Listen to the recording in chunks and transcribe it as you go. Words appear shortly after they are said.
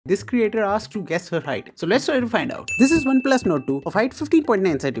This creator asked to guess her height. So let's try to find out. This is OnePlus Note 2 of height 15.9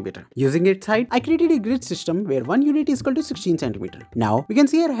 cm. Using its height, I created a grid system where one unit is equal to 16 cm. Now, we can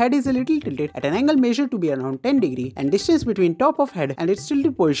see her head is a little tilted at an angle measured to be around 10 degree and distance between top of head and its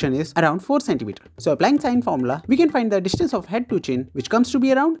tilted position is around 4 cm. So applying sine formula, we can find the distance of head to chin, which comes to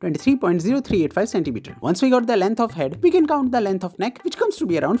be around 23.0385 cm. Once we got the length of head, we can count the length of neck, which comes to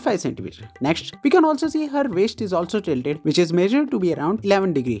be around 5 cm. Next, we can also see her waist is also tilted, which is measured to be around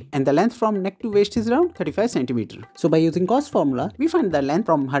 11 degree. And the length from neck to waist is around 35 cm. So by using cos formula, we find the length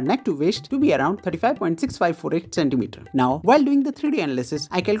from her neck to waist to be around 35.6548 cm. Now, while doing the 3D analysis,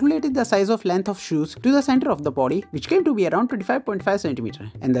 I calculated the size of length of shoes to the center of the body, which came to be around 25.5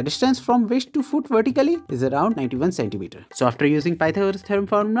 cm. And the distance from waist to foot vertically is around 91 cm. So after using Pythagoras theorem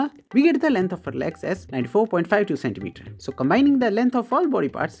formula, we get the length of her legs as 94.52 cm. So combining the length of all body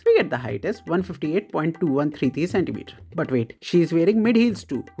parts, we get the height as 158.2133 cm. But wait, she is wearing mid heels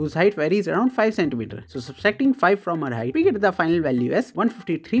too, whose height varies around 5 cm. So subtracting 5 from her height, we get the final value as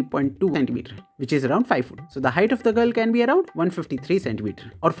 153.2 cm, which is around 5 foot. So the height of the girl can be around 153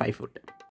 cm or 5 foot.